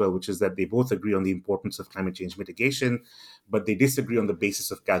China as well, which is that they both agree on the importance of climate change mitigation, but they disagree on the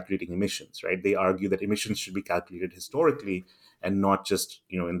basis of calculating emissions, right? They argue that emissions should be calculated historically and not just,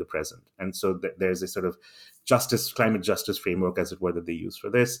 in the present. And so there's a sort of climate justice framework, as it were, that they use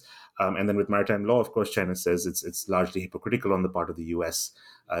for this. And then with maritime law, of course, China says it's largely hypocritical on the part of the US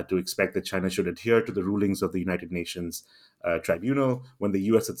to expect that China should adhere to the rulings of the United Nations Tribunal when the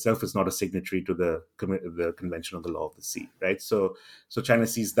US itself is not a signatory to the Convention on the Law of the Sea, right? So China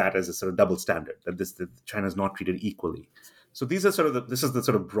sees that as a sort of double standard, that China is not treated equally. So these are this is the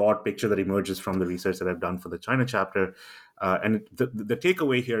sort of broad picture that emerges from the research that I've done for the China chapter. And the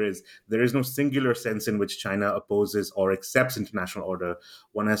takeaway here is there is no singular sense in which China opposes or accepts international order.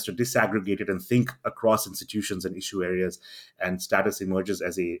 One has to disaggregate it and think across institutions and issue areas, and status emerges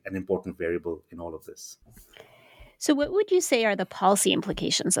as an important variable in all of this. So what would you say are the policy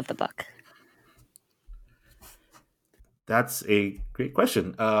implications of the book? That's a great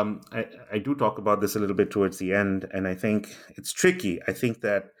question. I do talk about this a little bit towards the end, and I think it's tricky. I think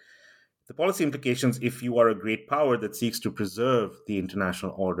that the policy implications, if you are a great power that seeks to preserve the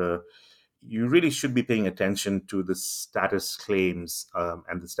international order, you really should be paying attention to the status claims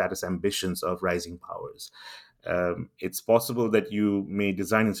and the status ambitions of rising powers. It's possible that you may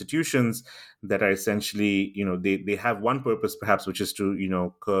design institutions that are essentially, they have one purpose perhaps, which is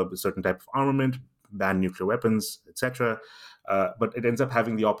to, curb a certain type of armament, ban nuclear weapons, etc. But it ends up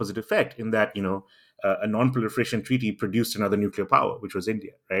having the opposite effect in that, a non-proliferation treaty produced another nuclear power, which was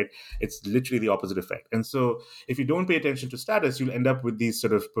India, right? It's literally the opposite effect. And so if you don't pay attention to status, you'll end up with these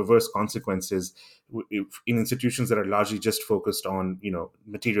sort of perverse consequences in institutions that are largely just focused on,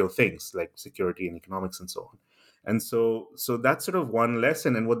 material things like security and economics and so on. And so that's sort of one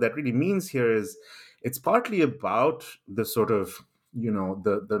lesson. And what that really means here is it's partly about the sort of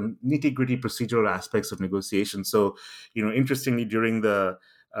the nitty gritty procedural aspects of negotiation. So, interestingly, during the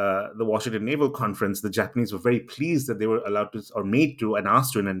Washington Naval Conference, the Japanese were very pleased that they were allowed to, or made to, and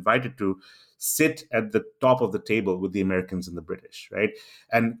asked to, and invited to sit at the top of the table with the Americans and the British, right?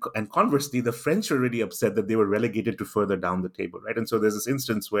 And conversely, the French were really upset that they were relegated to further down the table, right? And so there's this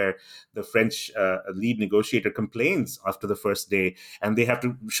instance where the French lead negotiator complains after the first day, and they have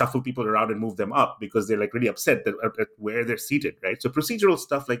to shuffle people around and move them up because they're like really upset at where they're seated, right? So procedural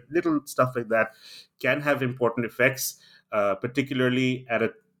stuff, like little stuff like that, can have important effects, particularly at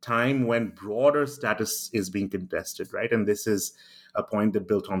a time when broader status is being contested, right? And this is a point that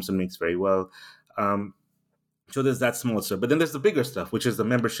Bill Thompson makes very well. So there's that small stuff. But then there's the bigger stuff, which is the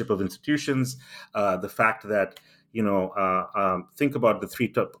membership of institutions, the fact that, think about the three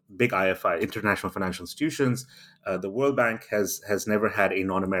top big IFI, international financial institutions. The World Bank has never had a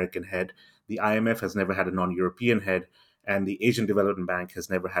non-American head. The IMF has never had a non-European head. And the Asian Development Bank has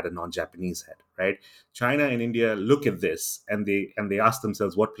never had a non-Japanese head, right? China and India look at this and they ask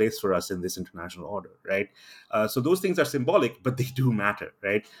themselves, what place for us in this international order, right? So those things are symbolic, but they do matter,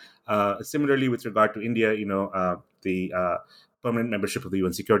 right? Similarly, with regard to India, the permanent membership of the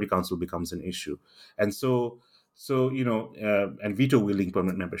UN Security Council becomes an issue, and and veto wielding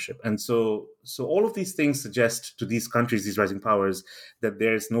permanent membership. And so all of these things suggest to these countries, these rising powers, that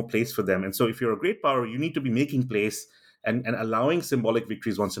there's no place for them. And so if you're a great power, you need to be making place and allowing symbolic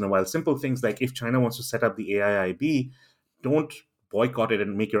victories once in a while. Simple things like if China wants to set up the AIIB, don't boycott it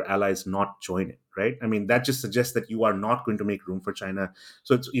and make your allies not join it, right? I mean, that just suggests that you are not going to make room for China.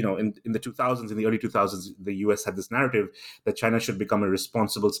 So it's, in the 2000s, in the early 2000s, the US had this narrative that China should become a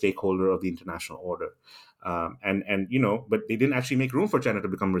responsible stakeholder of the international order. But they didn't actually make room for China to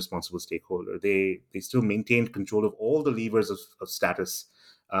become a responsible stakeholder. They still maintained control of all the levers of status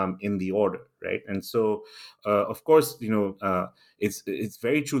in the order, right? And so, of course, it's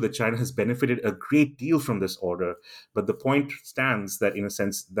very true that China has benefited a great deal from this order, but the point stands that, in a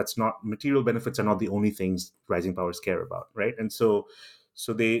sense, that's not, material benefits are not the only things rising powers care about, right? And so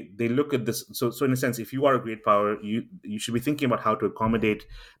they look at this. So in a sense, if you are a great power, you should be thinking about how to accommodate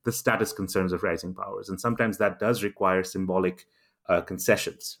the status concerns of rising powers, and sometimes that does require symbolic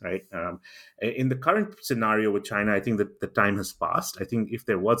concessions, right? In the current scenario with China, I think that the time has passed. I think if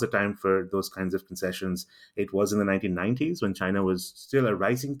there was a time for those kinds of concessions, it was in the 1990s when China was still a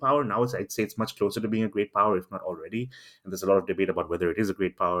rising power. Now I'd say it's much closer to being a great power, if not already. And there's a lot of debate about whether it is a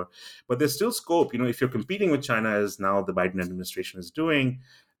great power. But there's still scope. If you're competing with China, as now the Biden administration is doing,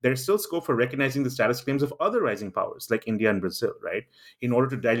 there's still scope for recognizing the status claims of other rising powers like India and Brazil, right? In order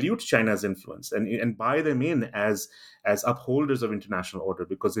to dilute China's influence and buy them in as upholders of international order.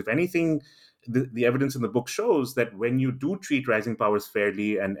 Because if anything, the evidence in the book shows that when you do treat rising powers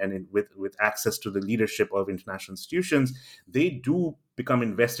fairly and with access to the leadership of international institutions, they do become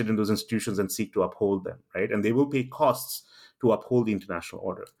invested in those institutions and seek to uphold them, right? And they will pay costs to uphold the international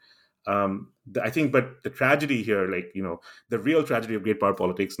order. I think, but the tragedy here, the real tragedy of great power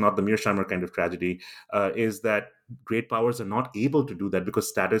politics, not the Mearsheimer kind of tragedy, is that great powers are not able to do that because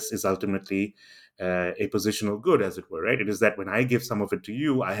status is ultimately a positional good, as it were, right? It is that when I give some of it to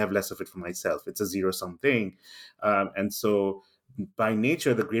you, I have less of it for myself. It's a zero-sum thing. And so by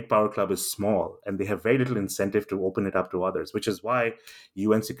nature, the great power club is small and they have very little incentive to open it up to others, which is why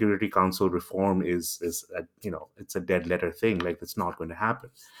UN Security Council reform is it's a dead letter thing. Like, it's not going to happen.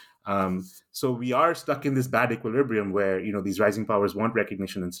 So we are stuck in this bad equilibrium where, these rising powers want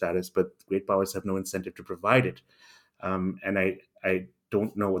recognition and status, but great powers have no incentive to provide it. And I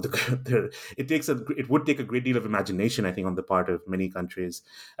don't know what it would take a great deal of imagination, I think, on the part of many countries.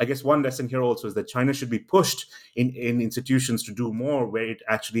 I guess one lesson here also is that China should be pushed in institutions to do more where it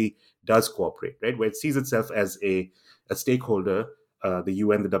actually does cooperate, right? Where it sees itself as a stakeholder, the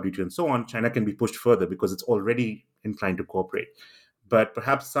UN, the WTO, and so on. China can be pushed further because it's already inclined to cooperate. But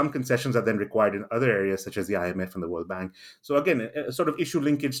perhaps some concessions are then required in other areas, such as the IMF and the World Bank. So again, a sort of issue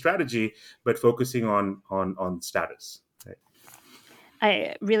linkage strategy, but focusing on status. Right?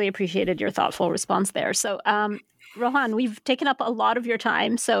 I really appreciated your thoughtful response there. So, Rohan, we've taken up a lot of your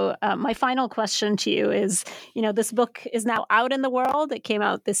time. So my final question to you is, this book is now out in the world. It came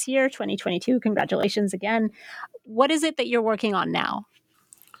out this year, 2022. Congratulations again. What is it that you're working on now?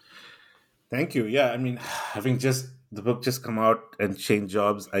 Thank you. Yeah, I mean, having the book just come out and change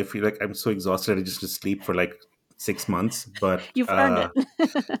jobs, I feel like I'm so exhausted. I just sleep for 6 months. But you've earned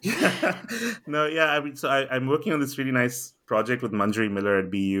it. Yeah. I mean, so I'm working on this really nice project with Manjari Miller at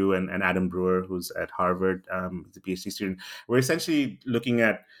BU and Adam Brewer, who's at Harvard, the PhD student. We're essentially looking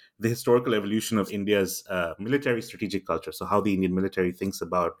at the historical evolution of India's military strategic culture. So how the Indian military thinks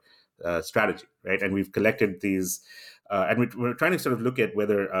about strategy, right? And we've collected these And we're trying to sort of look at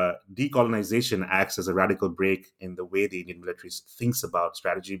whether decolonization acts as a radical break in the way the Indian military thinks about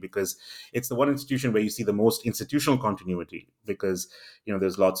strategy, because it's the one institution where you see the most institutional continuity, because,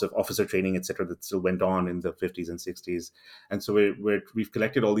 there's lots of officer training, et cetera, that still went on in the 50s and 60s. And so we've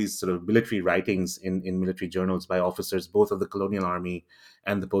collected all these sort of military writings in military journals by officers, both of the colonial army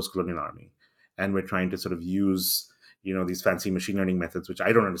and the post-colonial army. And we're trying to sort of use these fancy machine learning methods, which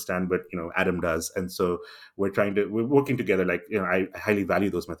I don't understand, but, Adam does. And so we're working together, I highly value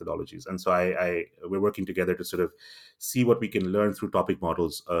those methodologies. And so we're working together to sort of see what we can learn through topic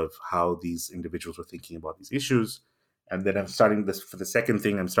models of how these individuals were thinking about these issues. And then for the second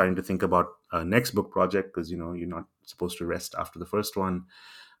thing, I'm starting to think about a next book project, because, you're not supposed to rest after the first one.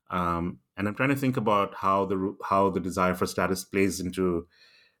 And I'm trying to think about how the desire for status plays into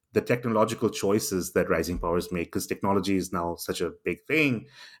the technological choices that rising powers make, because technology is now such a big thing.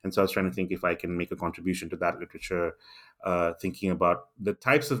 And so I was trying to think if I can make a contribution to that literature, thinking about the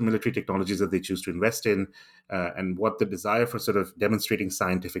types of military technologies that they choose to invest in, and what the desire for sort of demonstrating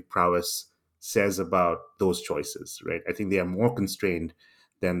scientific prowess says about those choices, right? I think they are more constrained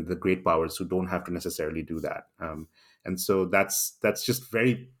than the great powers who don't have to necessarily do that. And so that's just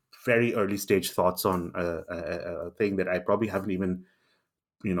very, very early stage thoughts on a thing that I probably haven't even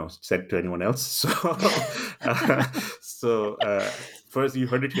said to anyone else. So first, you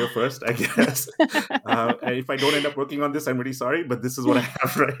heard it here first, I guess. And if I don't end up working on this, I'm really sorry, but this is what I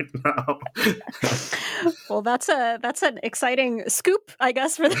have right now. Well, that's an exciting scoop, I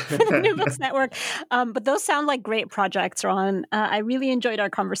guess, for the New Books Network. But those sound like great projects, Rohan. I really enjoyed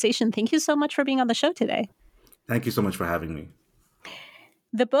our conversation. Thank you so much for being on the show today. Thank you so much for having me.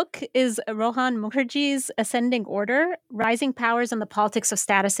 The book is Rohan Mukherjee's Ascending Order, Rising Powers and the Politics of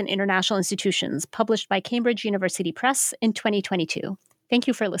Status in International Institutions, published by Cambridge University Press in 2022. Thank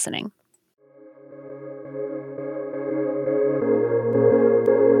you for listening.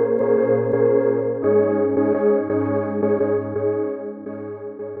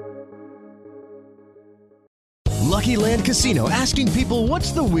 Lucky Land Casino, asking people,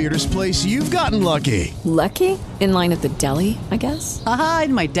 what's the weirdest place you've gotten lucky? Lucky? In line at the deli, I guess? Aha,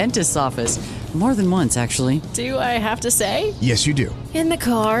 in my dentist's office. More than once, actually. Do I have to say? Yes, you do. In the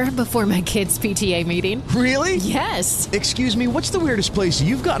car before my kids' PTA meeting. Really? Yes. Excuse me, what's the weirdest place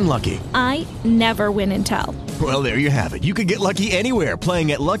you've gotten lucky? I never win and tell. Well, there you have it. You can get lucky anywhere,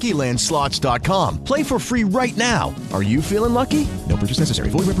 playing at LuckyLandSlots.com. Play for free right now. Are you feeling lucky? No purchase necessary.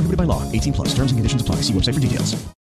 Void where prohibited by law. 18+. Terms and conditions apply. See website for details.